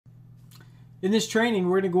In this training,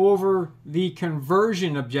 we're going to go over the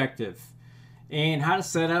conversion objective and how to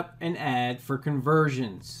set up an ad for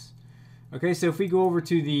conversions. Okay, so if we go over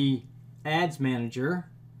to the Ads Manager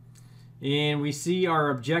and we see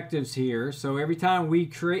our objectives here, so every time we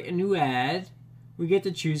create a new ad, we get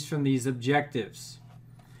to choose from these objectives.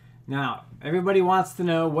 Now, everybody wants to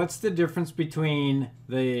know what's the difference between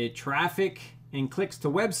the traffic and clicks to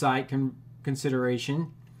website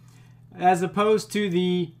consideration as opposed to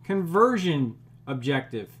the conversion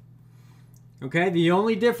objective. Okay, the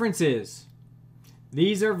only difference is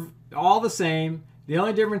these are all the same. The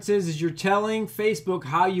only difference is you're telling Facebook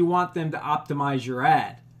how you want them to optimize your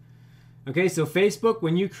ad. Okay, so Facebook,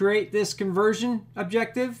 when you create this conversion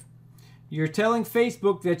objective, you're telling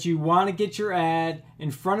Facebook that you want to get your ad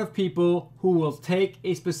in front of people who will take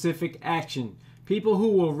a specific action. People who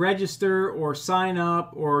will register or sign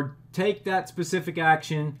up or take that specific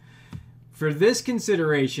action. For this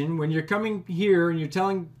consideration, when you're coming here and you're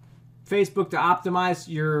telling Facebook to optimize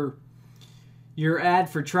your ad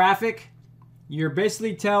for traffic, you're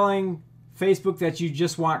basically telling Facebook that you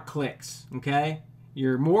just want clicks, okay?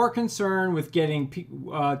 You're more concerned with getting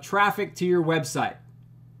traffic to your website.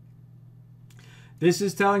 This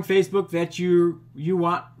is telling Facebook that you're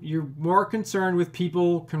more concerned with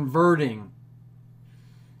people converting.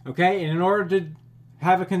 Okay, and in order to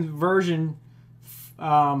have a conversion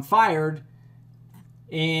fired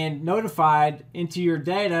and notified into your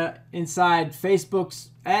data inside Facebook's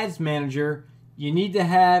Ads Manager, you need to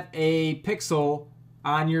have a pixel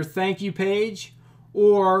on your thank you page,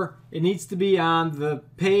 or it needs to be on the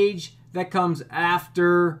page that comes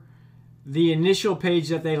after the initial page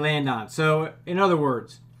that they land on. So in other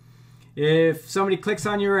words, if somebody clicks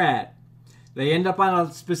on your ad, they end up on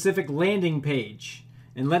a specific landing page,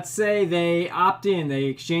 and let's say they opt in, they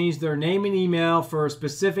exchange their name and email for a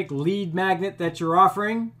specific lead magnet that you're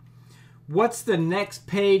offering, what's the next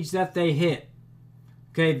page that they hit?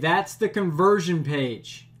 Okay, that's the conversion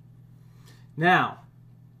page. Now,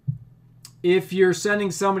 if you're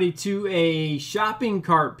sending somebody to a shopping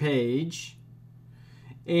cart page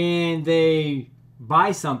and they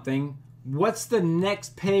buy something, what's the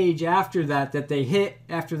next page after that that they hit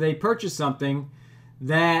after they purchase something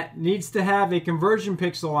that needs to have a conversion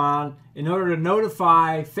pixel on in order to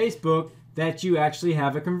notify Facebook that you actually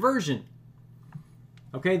have a conversion?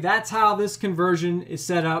 Okay, that's how this conversion is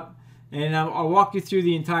set up, and I'll walk you through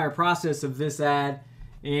the entire process of this ad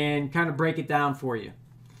and kind of break it down for you.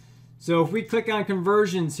 So if we click on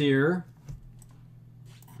conversions here,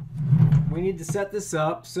 we need to set this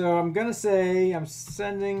up. So I'm going to say I'm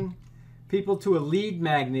sending people to a lead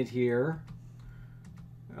magnet here.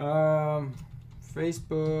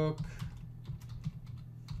 Facebook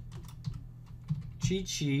cheat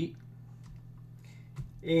sheet,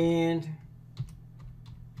 and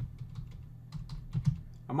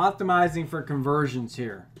I'm optimizing for conversions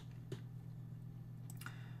here.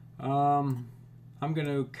 I'm going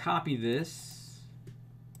to copy this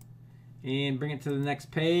and bring it to the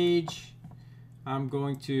next page. I'm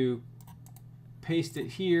going to paste it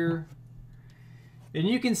here, and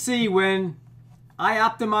you can see when I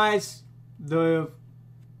optimize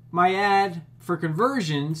my ad for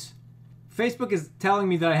conversions, Facebook is telling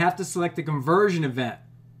me that I have to select a conversion event.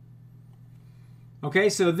 Okay,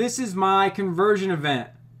 so this is my conversion event.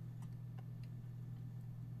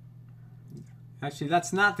 Actually,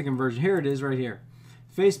 that's not the conversion. Here it is right here.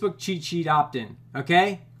 Facebook cheat sheet opt-in.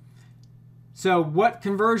 Okay? So what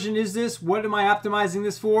conversion is this? What am I optimizing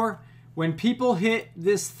this for? When people hit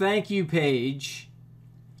this thank you page,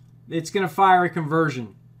 it's going to fire a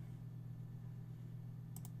conversion.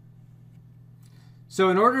 So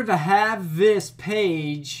in order to have this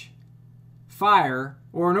page fire,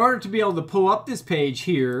 or in order to be able to pull up this page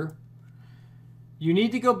here, you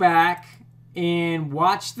need to go back and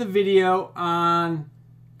watch the video on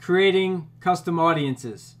creating custom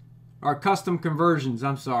audiences, or custom conversions,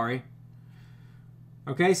 I'm sorry.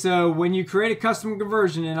 Okay, so when you create a custom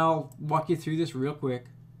conversion, and I'll walk you through this real quick.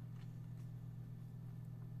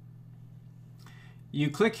 You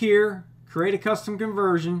click here, create a custom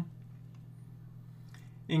conversion.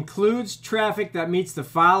 Includes traffic that meets the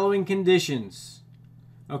following conditions.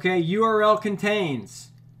 Okay, URL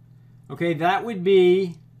contains. Okay, that would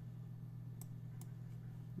be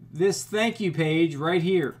this thank you page right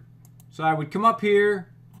here. So I would come up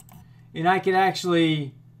here and I could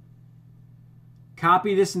actually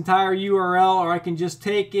copy this entire URL, or I can just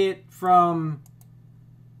take it from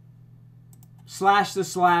slash to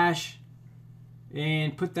slash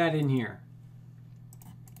and put that in here.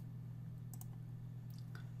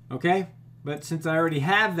 Okay, but since I already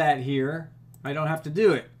have that here, I don't have to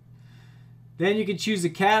do it. Then you can choose a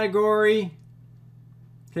category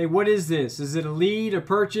Okay, what is this? Is it a lead, a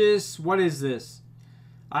purchase? What is this?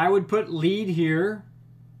 I would put lead here.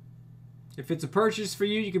 If it's a purchase for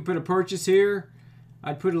you, you can put a purchase here.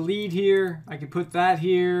 I'd put a lead here. I could put that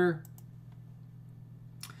here.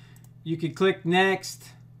 You could click next.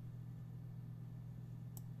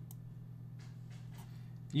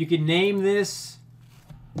 You can name this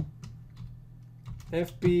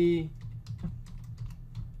FB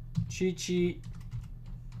cheat sheet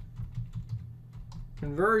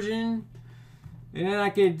conversion, and then I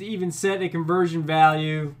could even set a conversion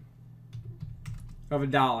value of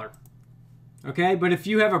 $1. Okay, but if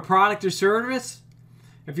you have a product or service,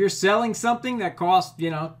 if you're selling something that costs, you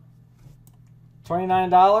know,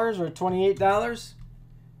 $29 or $28,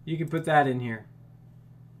 you can put that in here.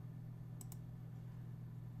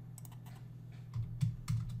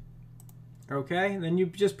 Okay, and then you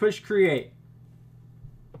just push create.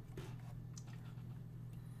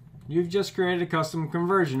 You've just created a custom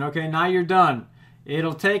conversion. Okay, now you're done.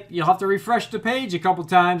 You'll have to refresh the page a couple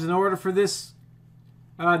times in order for this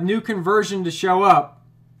new conversion to show up.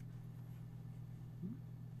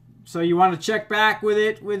 So you want to check back with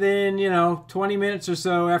it within, you know, 20 minutes or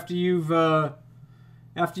so after you've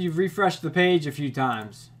refreshed the page a few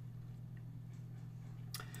times.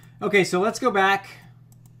 Okay, so let's go back.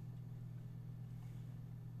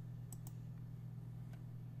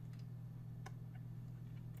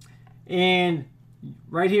 And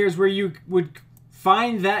right here is where you would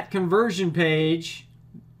find that conversion page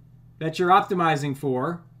that you're optimizing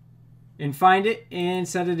for, and find it and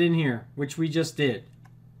set it in here, which we just did.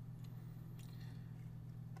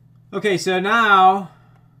 Okay, so now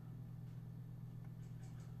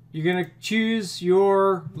you're going to choose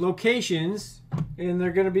your locations, and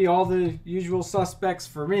they're going to be all the usual suspects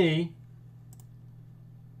for me.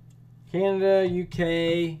 Canada,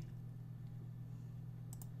 UK,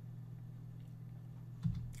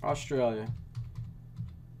 Australia.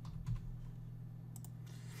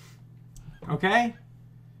 Okay,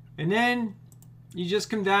 and then you just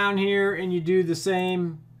come down here and you do the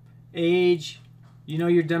same age, you know,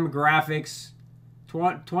 your demographics,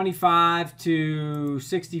 25 to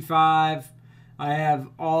 65. I have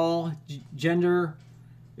all gender.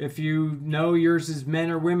 If you know yours is men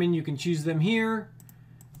or women, you can choose them here.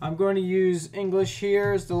 I'm going to use English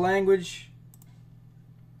here as the language.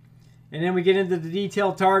 And then we get into the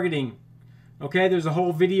detailed targeting. Okay, there's a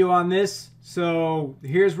whole video on this. So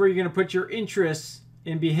here's where you're going to put your interests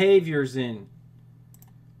and behaviors in.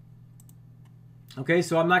 Okay,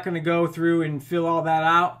 so I'm not going to go through and fill all that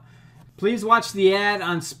out. Please watch the ad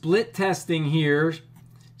on split testing here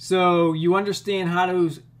so you understand how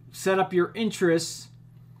to set up your interests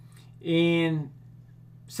and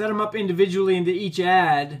set them up individually into each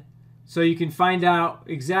ad, so you can find out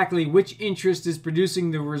exactly which interest is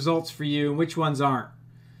producing the results for you and which ones aren't.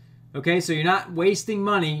 Okay, so you're not wasting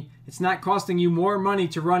money. It's not costing you more money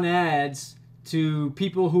to run ads to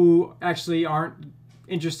people who actually aren't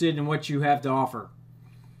interested in what you have to offer.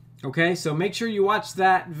 Okay, so make sure you watch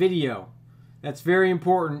that video. That's very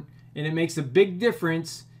important, and it makes a big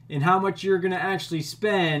difference in how much you're going to actually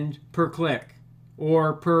spend per click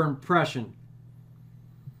or per impression.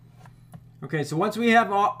 Okay, so once we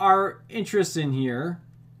have our interests in here,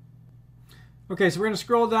 okay, so we're going to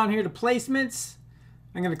scroll down here to placements.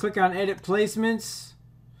 I'm going to click on edit placements,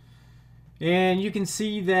 and you can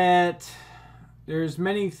see that there's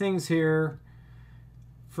many things here.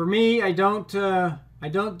 For me, I don't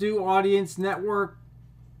do audience network.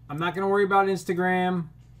 I'm not going to worry about Instagram.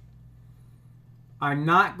 I'm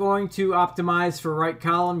not going to optimize for right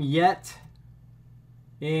column yet,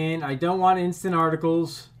 and I don't want instant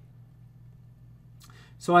articles.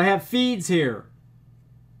 So I have feeds here.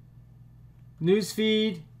 News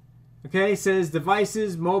feed, okay, says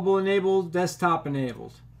devices, mobile enabled, desktop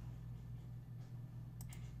enabled.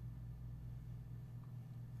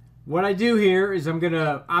 What I do here is I'm going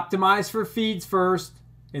to optimize for feeds first,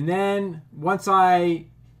 and then once my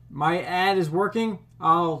ad is working,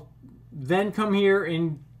 I'll then come here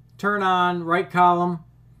and turn on right column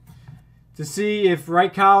to see if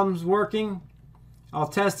right column's working. I'll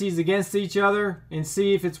test these against each other and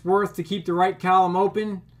see if it's worth to keep the right column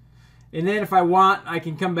open. And then if I want, I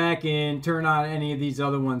can come back and turn on any of these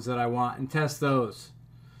other ones that I want and test those.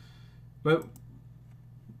 But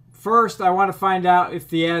first, I want to find out if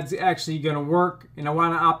the ad's actually going to work, and I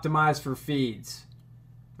want to optimize for feeds.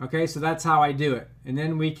 Okay, so that's how I do it. And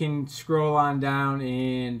then we can scroll on down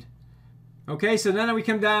and... Okay, so then we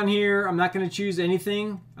come down here. I'm not going to choose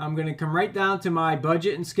anything. I'm going to come right down to my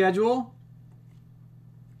budget and schedule.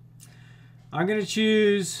 I'm going to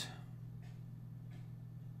choose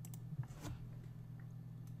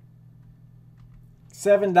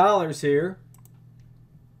 $7 here.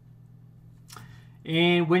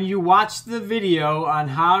 And when you watch the video on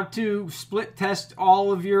how to split test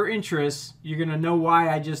all of your interests, you're going to know why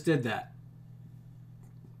I just did that.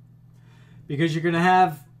 Because you're going to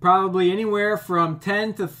have probably anywhere from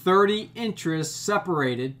 10 to 30 interests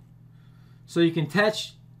separated. So you can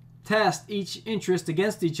test each interest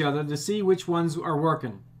against each other to see which ones are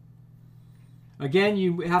working. Again,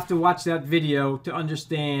 you have to watch that video to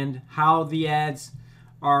understand how the ads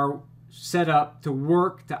are set up to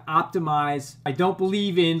work, to optimize. I don't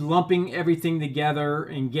believe in lumping everything together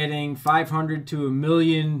and getting 500 to 1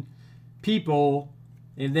 million people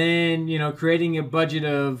and then, creating a budget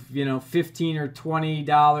of, $15 or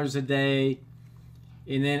 $20 a day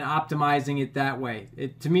and then optimizing it that way.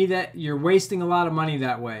 To me, that you're wasting a lot of money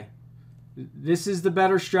that way. This is the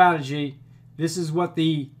better strategy. This is what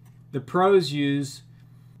the pros use.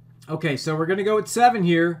 Okay, so we're going to go with 7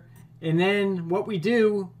 here. And then what we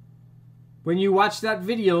do, when you watch that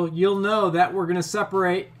video, you'll know that we're going to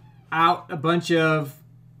separate out a bunch of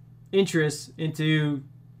interests into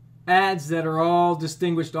ads that are all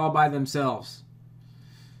distinguished all by themselves.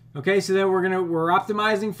 Okay, so then we're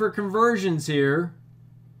optimizing for conversions here.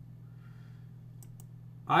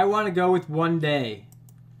 I want to go with 1 day.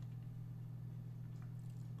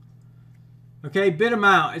 Okay, bid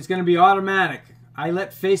amount is going to be automatic. I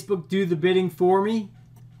let Facebook do the bidding for me,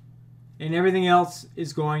 and everything else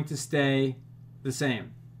is going to stay the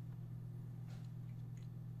same.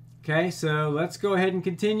 Okay, so let's go ahead and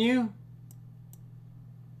continue.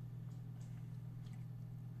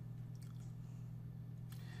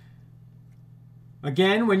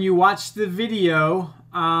 Again, when you watch the video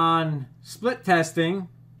on split testing,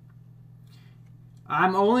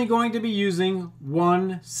 I'm only going to be using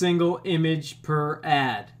 1 single image per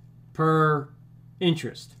ad, per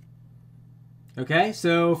interest. Okay,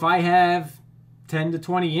 so if I have 10 to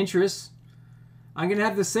 20 interests, I'm going to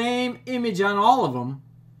have the same image on all of them.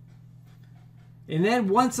 And then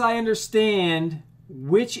once I understand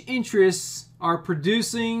which interests are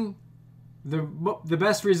producing the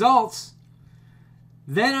best results,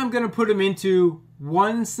 then I'm going to put them into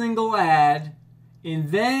 1 single ad, and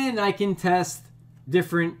then I can test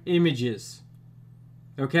different images.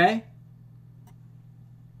 Okay?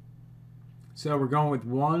 So we're going with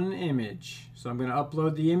 1 image. So I'm going to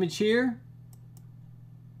upload the image here.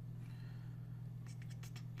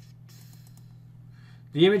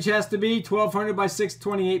 The image has to be 1200 by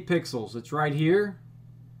 628 pixels. It's right here.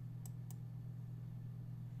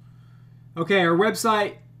 Okay, our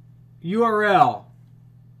website URL.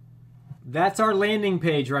 That's our landing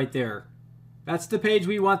page right there. That's the page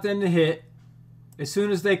we want them to hit as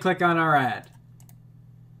soon as they click on our ad.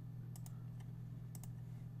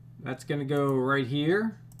 That's going to go right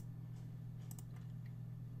here.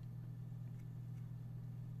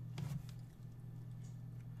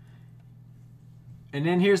 And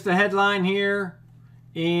then here's the headline here.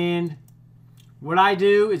 And what I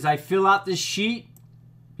do is I fill out this sheet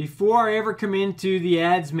before I ever come into the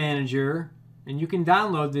ads manager. And you can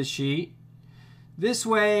download this sheet. This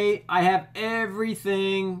way I have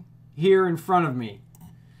everything here in front of me.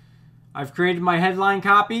 I've created my headline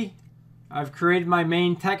copy. I've created my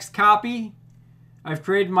main text copy. I've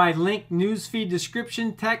created my link newsfeed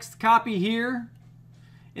description text copy here.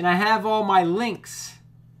 And I have all my links,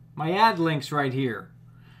 my ad links right here.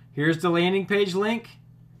 Here's the landing page link.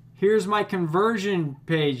 Here's my conversion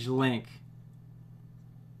page link.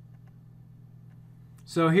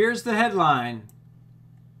 So here's the headline.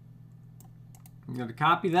 I'm going to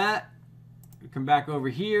copy that. Come back over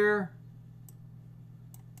here.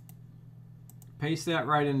 Paste that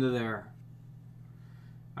right into there.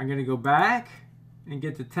 I'm going to go back and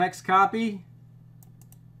get the text copy.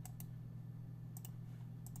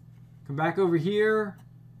 Come back over here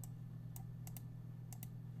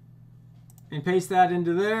and paste that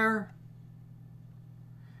into there.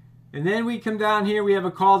 And then we come down here, we have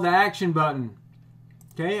a call to action button.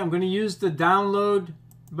 Okay, I'm going to use the download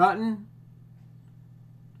button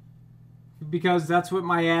because that's what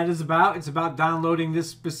my ad is about. It's about downloading this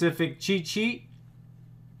specific cheat sheet.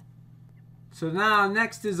 So now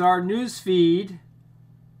next is our newsfeed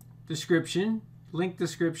description, link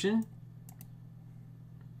description.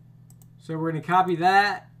 So we're going to copy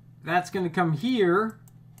that. That's going to come here.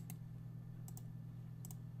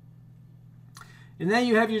 And then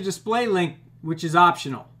you have your display link, which is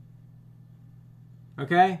optional.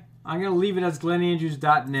 Okay? I'm going to leave it as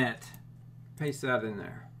glennandrews.net. Paste that in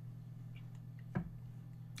there.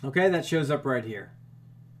 Okay, that shows up right here.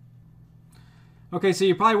 Okay, so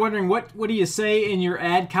you're probably wondering what do you say in your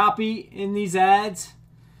ad copy in these ads?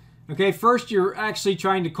 Okay, first you're actually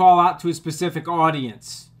trying to call out to a specific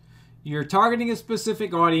audience. You're targeting a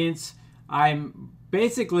specific audience. I'm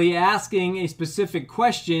basically asking a specific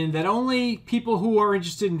question that only people who are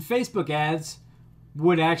interested in Facebook ads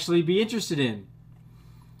would actually be interested in.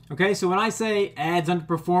 Okay, so when I say ads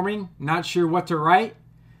underperforming, not sure what to write,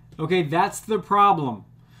 okay, that's the problem.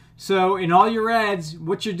 So in all your ads,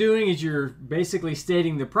 what you're doing is you're basically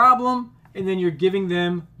stating the problem and then you're giving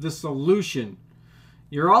them the solution.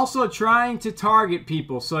 You're also trying to target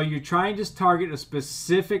people, so you're trying to target a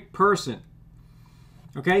specific person.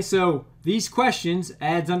 Okay, so these questions,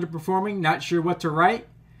 ads underperforming, not sure what to write,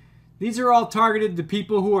 these are all targeted to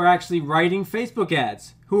people who are actually writing Facebook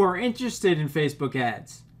ads, who are interested in Facebook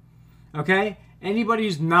ads. Okay, anybody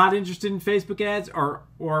who's not interested in Facebook ads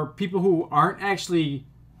or people who aren't actually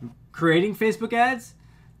creating Facebook ads,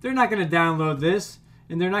 they're not going to download this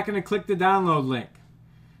and they're not going to click the download link.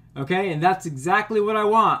 Okay, and that's exactly what I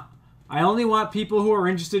want. I only want people who are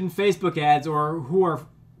interested in Facebook ads or who are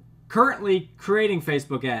currently creating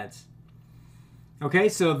Facebook ads. Okay,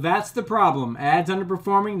 so that's the problem. Ads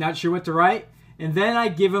underperforming, not sure what to write. And then I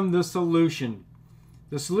give them the solution.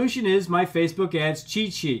 The solution is my Facebook ads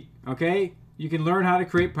cheat sheet. Okay, you can learn how to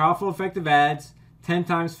create powerful, effective ads 10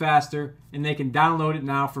 times faster, and they can download it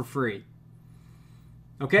now for free.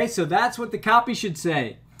 Okay, so that's what the copy should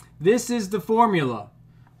say. This is the formula.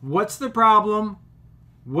 What's the problem?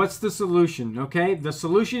 What's the solution? Okay, the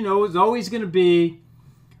solution is always going to be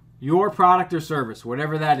your product or service,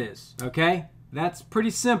 whatever that is. Okay, that's pretty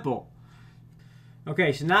simple.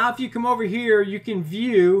 Okay, so now if you come over here, you can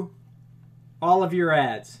view all of your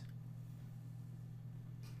ads.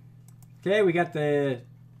 Okay, we got the,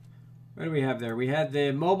 what do we have there? We had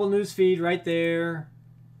the mobile news feed right there,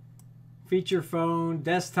 feature phone,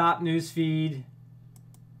 desktop news feed,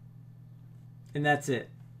 and that's it.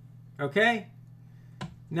 Okay,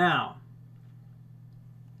 now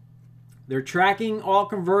they're tracking all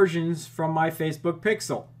conversions from my Facebook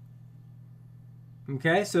pixel.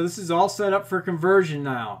 Okay, so this is all set up for conversion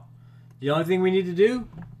now. The only thing we need to do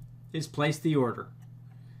is place the order,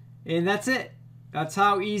 and that's it. That's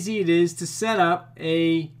how easy it is to set up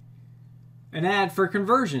an ad for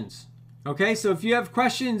conversions. Okay, so if you have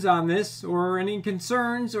questions on this or any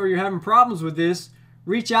concerns or you're having problems with this,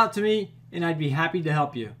 reach out to me and I'd be happy to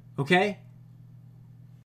help you. Okay?